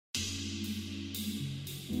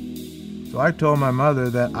So I told my mother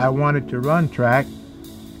that I wanted to run track,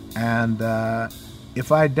 and if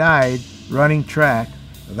I died running track,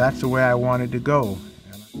 that's the way I wanted to go.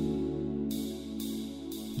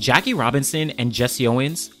 Jackie Robinson and Jesse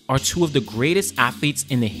Owens are two of the greatest athletes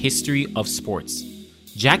in the history of sports.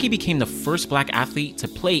 Jackie became the first black athlete to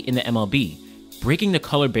play in the MLB, breaking the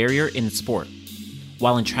color barrier in the sport.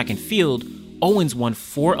 While in track and field, Owens won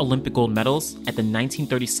 4 Olympic gold medals at the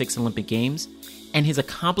 1936 Olympic Games, and his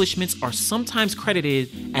accomplishments are sometimes credited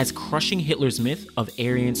as crushing Hitler's myth of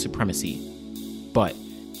Aryan supremacy. But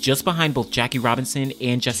just behind both Jackie Robinson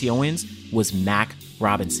and Jesse Owens was Mac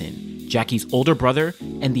Robinson, Jackie's older brother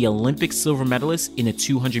and the Olympic silver medalist in the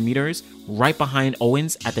 200 meters, right behind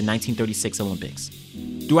Owens at the 1936 Olympics.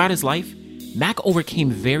 Throughout his life, Mac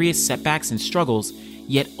overcame various setbacks and struggles,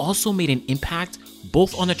 yet also made an impact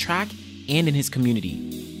both on the track and in his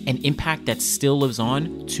community, an impact that still lives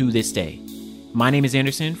on to this day. My name is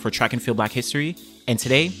Anderson for Track and Field Black History, and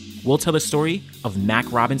today we'll tell the story of Mac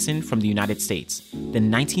Robinson from the United States, the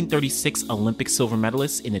 1936 Olympic silver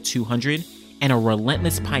medalist in the 200 and a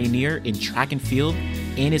relentless pioneer in track and field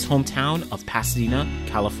in his hometown of Pasadena,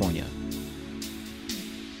 California.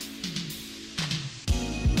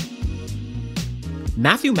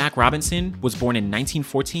 Matthew Mac Robinson was born in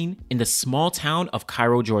 1914 in the small town of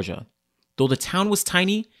Cairo, Georgia. Though the town was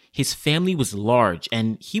tiny, his family was large,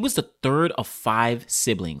 and he was the third of 5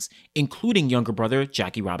 siblings, including younger brother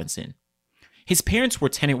Jackie Robinson. His parents were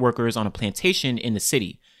tenant workers on a plantation in the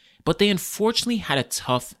city, but they unfortunately had a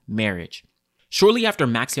tough marriage. Shortly after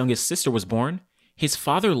Mac's youngest sister was born, his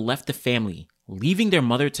father left the family, leaving their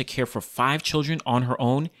mother to care for 5 children on her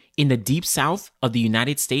own in the deep south of the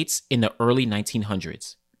United States in the early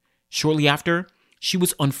 1900s. Shortly after, she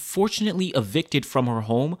was unfortunately evicted from her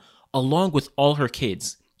home along with all her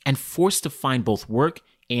kids and forced to find both work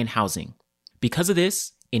and housing. Because of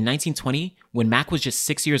this, in 1920, when Mac was just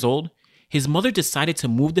 6 years old, his mother decided to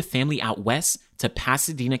move the family out west to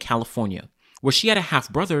Pasadena, California, where she had a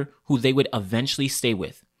half-brother who they would eventually stay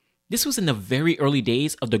with. This was in the very early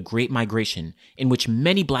days of the Great Migration, in which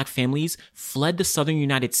many black families fled the southern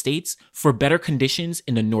United States for better conditions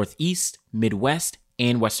in the Northeast, Midwest,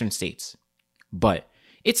 and Western states. But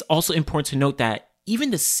it's also important to note that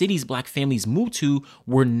even the cities black families moved to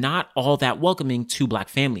were not all that welcoming to black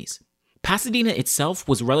families. Pasadena itself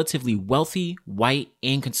was relatively wealthy, white,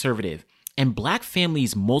 and conservative, and black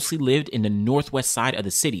families mostly lived in the northwest side of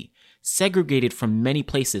the city, segregated from many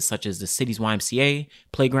places such as the city's YMCA,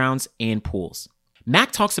 playgrounds, and pools.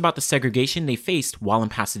 Mac talks about the segregation they faced while in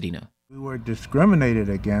Pasadena. We were discriminated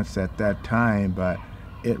against at that time, but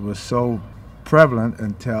it was so prevalent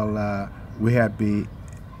until we had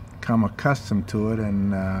become accustomed to it,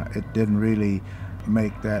 and it didn't really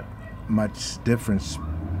make that much difference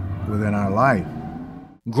within our life.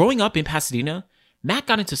 Growing up in Pasadena, Mac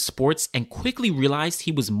got into sports and quickly realized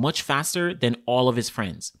he was much faster than all of his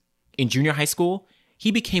friends. In junior high school,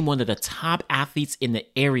 he became one of the top athletes in the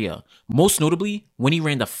area, most notably when he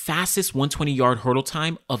ran the fastest 120-yard hurdle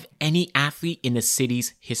time of any athlete in the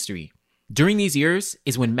city's history. During these years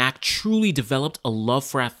is when Mac truly developed a love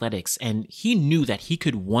for athletics, and he knew that he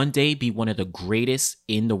could one day be one of the greatest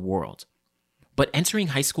in the world. But entering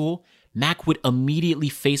high school, Mac would immediately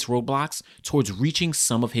face roadblocks towards reaching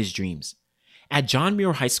some of his dreams. At John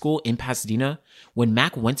Muir High School in Pasadena, when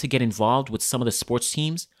Mac went to get involved with some of the sports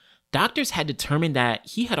teams, doctors had determined that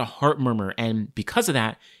he had a heart murmur, and because of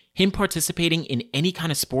that, him participating in any kind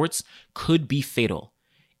of sports could be fatal.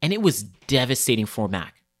 And it was devastating for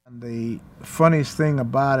Mac. The funniest thing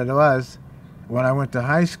about it was, when I went to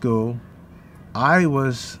high school, I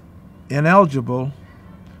was ineligible,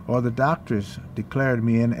 or the doctors declared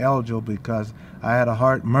me ineligible because I had a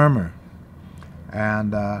heart murmur.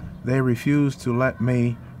 And they refused to let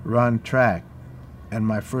me run track in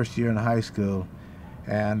my first year in high school.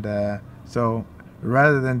 And so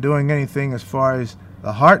rather than doing anything as far as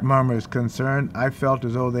the heart murmur is concerned, I felt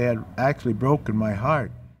as though they had actually broken my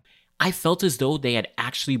heart. I felt as though they had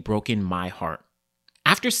actually broken my heart.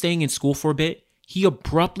 After staying in school for a bit, he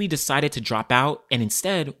abruptly decided to drop out and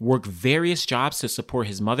instead work various jobs to support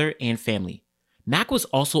his mother and family. Mac was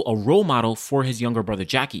also a role model for his younger brother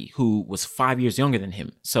Jackie, who was 5 years younger than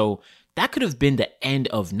him. So that could have been the end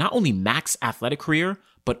of not only Mac's athletic career,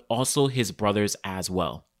 but also his brother's as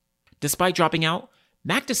well. Despite dropping out,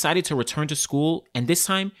 Mac decided to return to school, and this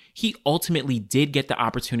time, he ultimately did get the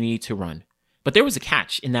opportunity to run. But there was a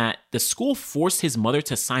catch in that the school forced his mother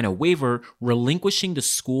to sign a waiver relinquishing the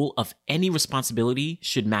school of any responsibility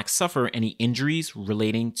should Mac suffer any injuries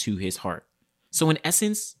relating to his heart. So in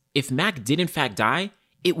essence, if Mac did in fact die,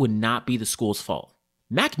 it would not be the school's fault.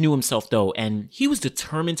 Mac knew himself though, and he was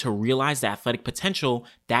determined to realize the athletic potential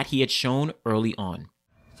that he had shown early on.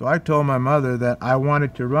 So I told my mother that I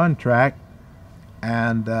wanted to run track,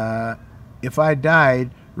 and if I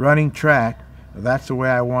died running track, that's the way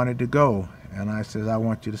I wanted to go. And I said, I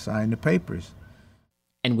want you to sign the papers.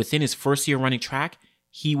 And within his first year running track,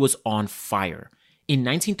 he was on fire. In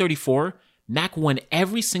 1934, Mac won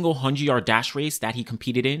every single 100-yard dash race that he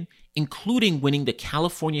competed in, including winning the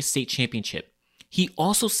California State Championship. He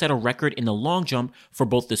also set a record in the long jump for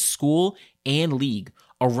both the school and league,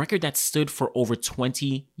 a record that stood for over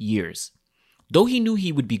 20 years. Though he knew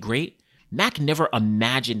he would be great, Mac never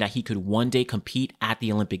imagined that he could one day compete at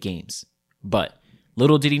the Olympic Games. But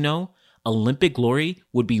little did he know, Olympic glory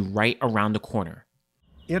would be right around the corner.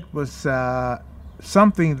 It was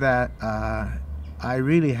something that I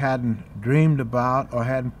really hadn't dreamed about or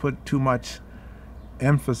hadn't put too much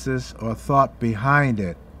emphasis or thought behind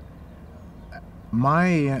it.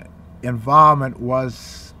 My involvement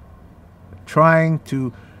was trying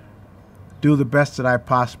to do the best that I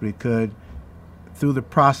possibly could through the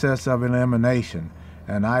process of elimination.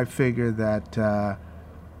 And I figured that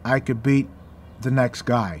I could beat the next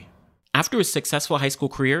guy. After his successful high school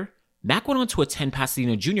career, Mac went on to attend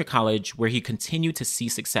Pasadena Junior College, where he continued to see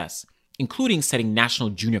success, including setting national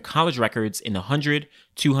junior college records in the 100,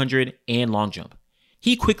 200, and long jump.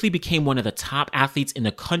 He quickly became one of the top athletes in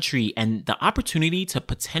the country, and the opportunity to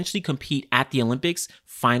potentially compete at the Olympics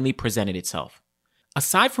finally presented itself.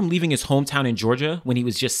 Aside from leaving his hometown in Georgia when he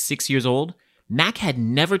was just 6 years old, Mac had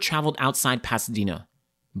never traveled outside Pasadena.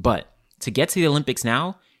 But to get to the Olympics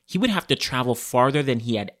now, he would have to travel farther than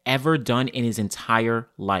he had ever done in his entire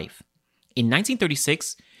life. In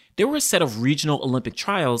 1936, there were a set of regional Olympic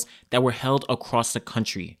trials that were held across the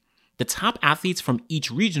country. The top athletes from each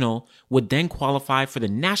regional would then qualify for the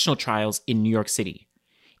national trials in New York City.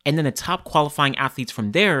 And then the top qualifying athletes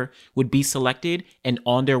from there would be selected and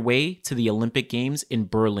on their way to the Olympic Games in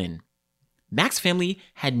Berlin. Mac's family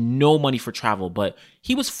had no money for travel, but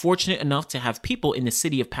he was fortunate enough to have people in the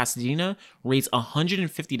city of Pasadena raise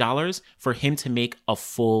 $150 for him to make a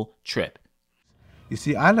full trip. You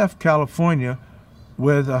see, I left California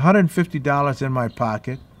with $150 in my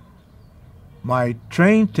pocket. My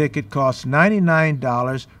train ticket cost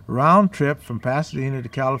 $99 round trip from Pasadena to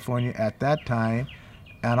California at that time,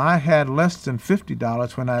 and I had less than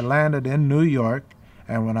 $50 when I landed in New York,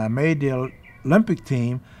 and when I made the Olympic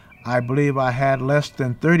team, I believe I had less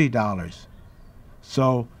than $30.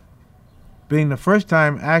 So, being the first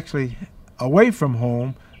time actually away from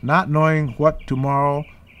home, not knowing what tomorrow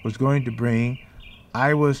was going to bring,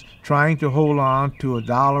 I was trying to hold on to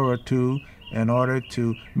 $1 or $2 in order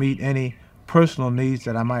to meet any personal needs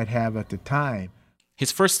that I might have at the time.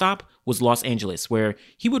 His first stop was Los Angeles, where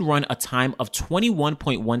he would run a time of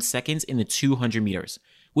 21.1 seconds in the 200 meters,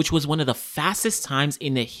 which was one of the fastest times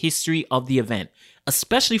in the history of the event,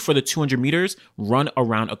 especially for the 200 meters run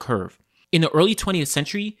around a curve. In the early 20th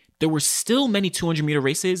century, there were still many 200 meter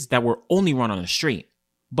races that were only run on a straight.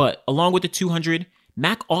 But along with the 200,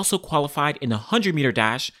 Mac also qualified in the 100 meter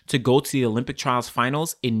dash to go to the Olympic trials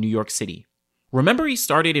finals in New York City. Remember, he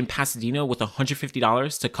started in Pasadena with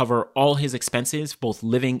 $150 to cover all his expenses, both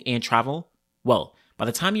living and travel? Well, by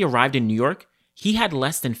the time he arrived in New York, he had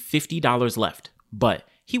less than $50 left, but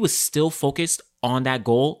he was still focused on that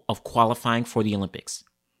goal of qualifying for the Olympics.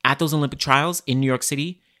 At those Olympic trials in New York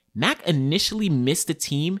City, Mac initially missed the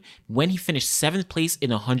team when he finished 7th place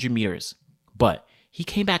in the 100 meters, but he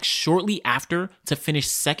came back shortly after to finish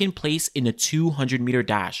 2nd place in the 200 meter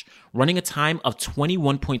dash, running a time of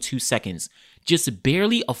 21.2 seconds, just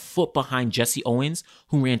barely a foot behind Jesse Owens,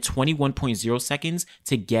 who ran 21.0 seconds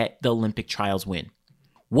to get the Olympic trials win.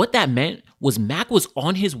 What that meant was Mac was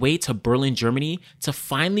on his way to Berlin, Germany to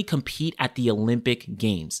finally compete at the Olympic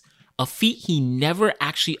Games, a feat he never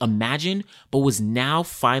actually imagined but was now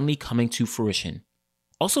finally coming to fruition.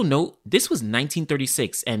 Also note, this was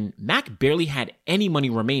 1936 and Mac barely had any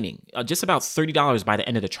money remaining, just about $30 by the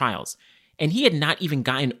end of the trials, and he had not even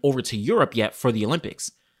gotten over to Europe yet for the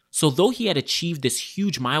Olympics. So though he had achieved this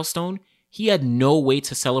huge milestone, he had no way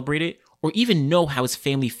to celebrate it or even know how his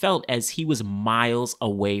family felt as he was miles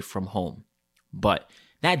away from home. But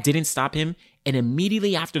that didn't stop him, and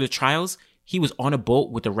immediately after the trials, he was on a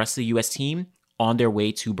boat with the rest of the US team on their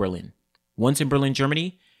way to Berlin. Once in Berlin,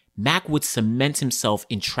 Germany, Mac would cement himself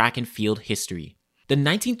in track and field history. The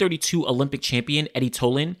 1932 Olympic champion Eddie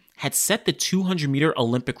Tolan had set the 200-meter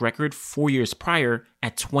Olympic record 4 years prior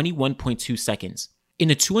at 21.2 seconds. In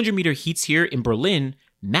the 200-meter heats here in Berlin,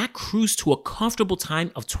 Mac cruised to a comfortable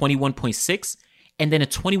time of 21.6 and then a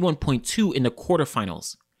 21.2 in the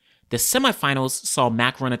quarterfinals. The semifinals saw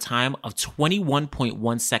Mack run a time of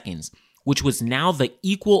 21.1 seconds, which was now the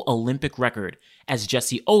equal Olympic record, as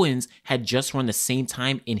Jesse Owens had just run the same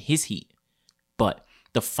time in his heat. But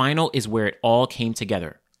the final is where it all came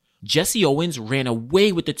together. Jesse Owens ran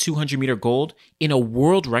away with the 200-meter gold in a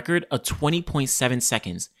world record of 20.7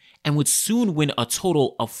 seconds and would soon win a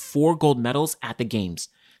total of 4 gold medals at the Games,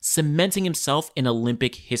 cementing himself in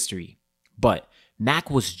Olympic history. But Mack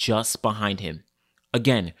was just behind him.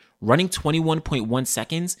 Again, running 21.1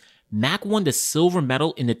 seconds, Mack won the silver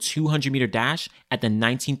medal in the 200-meter dash at the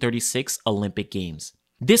 1936 Olympic Games.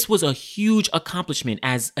 This was a huge accomplishment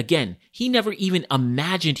as, again, he never even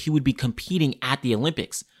imagined he would be competing at the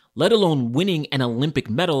Olympics, let alone winning an Olympic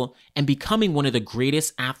medal and becoming one of the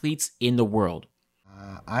greatest athletes in the world.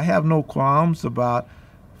 I have no qualms about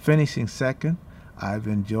finishing second. I've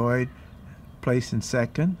enjoyed placing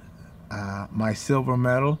second. My silver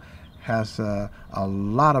medal has a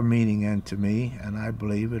lot of meaning into me, and I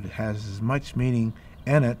believe it has as much meaning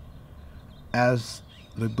in it as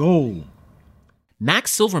the gold.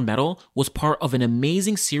 Mack's silver medal was part of an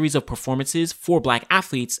amazing series of performances for Black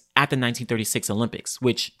athletes at the 1936 Olympics,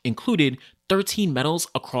 which included 13 medals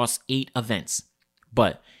across 8 events.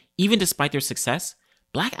 But even despite their success,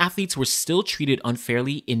 Black athletes were still treated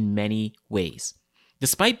unfairly in many ways.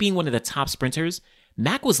 Despite being one of the top sprinters,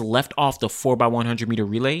 Mack was left off the 4x100 meter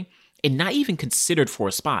relay and not even considered for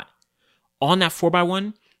a spot. On that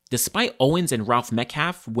 4x1, despite Owens and Ralph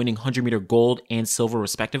Metcalfe winning 100 meter gold and silver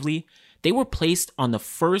respectively, they were placed on the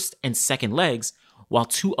first and second legs, while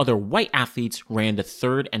 2 other white athletes ran the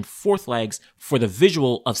third and fourth legs for the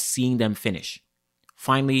visual of seeing them finish.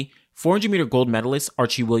 Finally, 400 meter gold medalist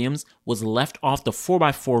Archie Williams was left off the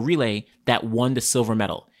 4x4 relay that won the silver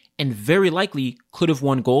medal, and very likely could have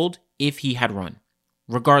won gold if he had run.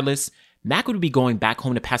 Regardless, Mack would be going back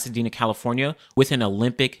home to Pasadena, California with an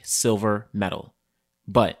Olympic silver medal.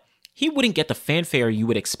 But he wouldn't get the fanfare you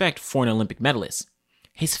would expect for an Olympic medalist.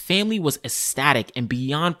 His family was ecstatic and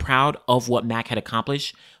beyond proud of what Mack had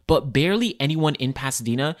accomplished, but barely anyone in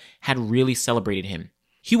Pasadena had really celebrated him.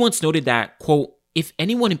 He once noted that, quote, "If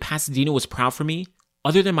anyone in Pasadena was proud for me,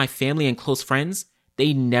 other than my family and close friends,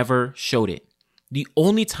 they never showed it. The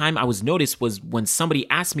only time I was noticed was when somebody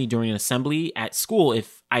asked me during an assembly at school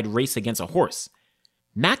if I'd race against a horse."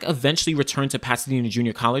 Mack eventually returned to Pasadena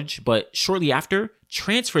Junior College, but shortly after,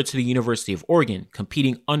 transferred to the University of Oregon,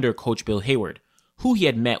 competing under Coach Bill Hayward, who he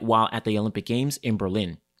had met while at the Olympic Games in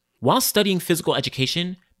Berlin. While studying physical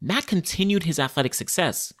education, Mack continued his athletic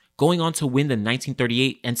success, going on to win the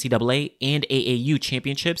 1938 NCAA and AAU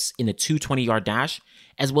championships in the 220-yard dash,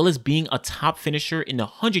 as well as being a top finisher in the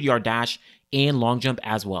 100-yard dash and long jump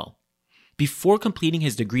as well. Before completing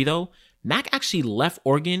his degree though, Mack actually left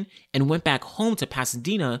Oregon and went back home to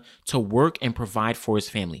Pasadena to work and provide for his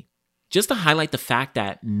family. Just to highlight the fact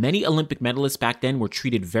that many Olympic medalists back then were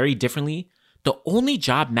treated very differently, the only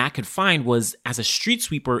job Mack could find was as a street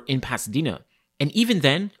sweeper in Pasadena. And even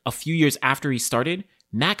then, a few years after he started,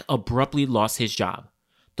 Mack abruptly lost his job.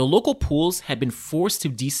 The local pools had been forced to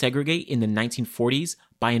desegregate in the 1940s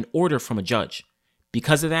by an order from a judge.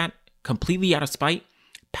 Because of that, completely out of spite,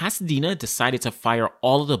 Pasadena decided to fire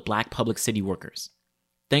all of the Black public city workers.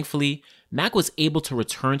 Thankfully, Mack was able to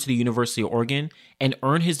return to the University of Oregon and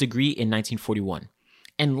earn his degree in 1941,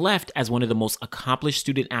 and left as one of the most accomplished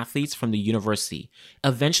student athletes from the university,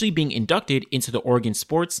 eventually being inducted into the Oregon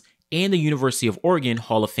Sports and the University of Oregon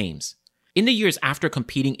Hall of Fames. In the years after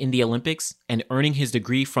competing in the Olympics and earning his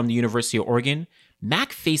degree from the University of Oregon,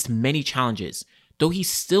 Mack faced many challenges, though he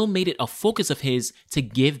still made it a focus of his to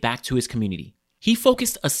give back to his community. He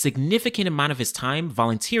focused a significant amount of his time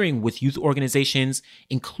volunteering with youth organizations,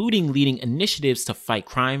 including leading initiatives to fight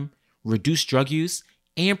crime, reduce drug use,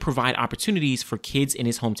 and provide opportunities for kids in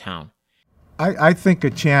his hometown. I think a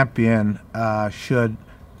champion should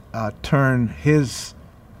turn his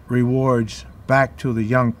rewards back to the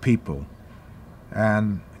young people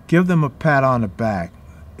and give them a pat on the back.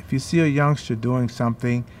 If you see a youngster doing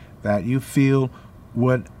something that you feel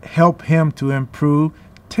would help him to improve,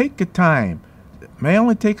 take the time. It may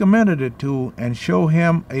only take a minute or two, and show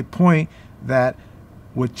him a point that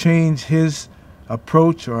would change his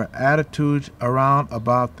approach or attitudes around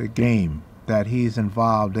about the game that he's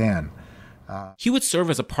involved in. He would serve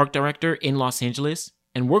as a park director in Los Angeles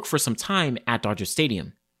and work for some time at Dodger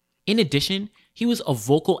Stadium. In addition, he was a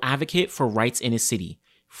vocal advocate for rights in his city,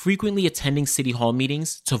 frequently attending city hall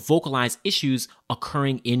meetings to vocalize issues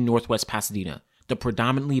occurring in Northwest Pasadena, the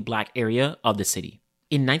predominantly Black area of the city.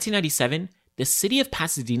 In 1997, the city of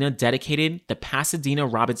Pasadena dedicated the Pasadena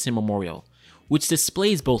Robinson Memorial, which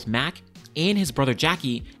displays both Mack and his brother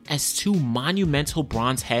Jackie as two monumental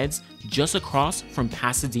bronze heads just across from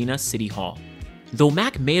Pasadena City Hall. Though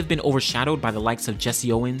Mac may have been overshadowed by the likes of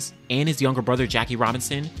Jesse Owens and his younger brother Jackie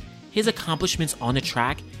Robinson, his accomplishments on the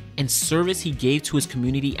track and service he gave to his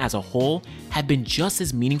community as a whole have been just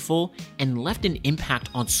as meaningful and left an impact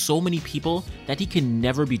on so many people that he can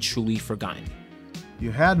never be truly forgotten.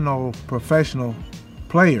 You had no professional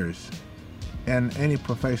players in any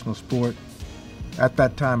professional sport at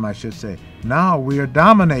that time, I should say. Now we are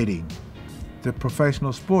dominating the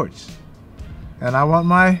professional sports. And I want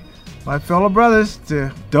my fellow brothers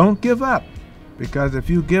to don't give up, because if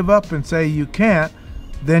you give up and say you can't,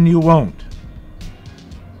 then you won't.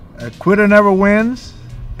 A quitter never wins,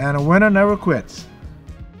 and a winner never quits.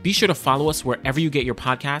 Be sure to follow us wherever you get your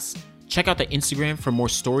podcasts. Check out the Instagram for more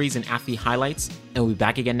stories and athlete highlights, and we'll be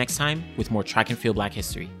back again next time with more Track and Field Black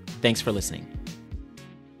History. Thanks for listening.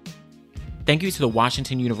 Thank you to the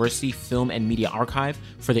Washington University Film and Media Archive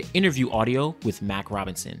for the interview audio with Mac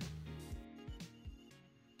Robinson.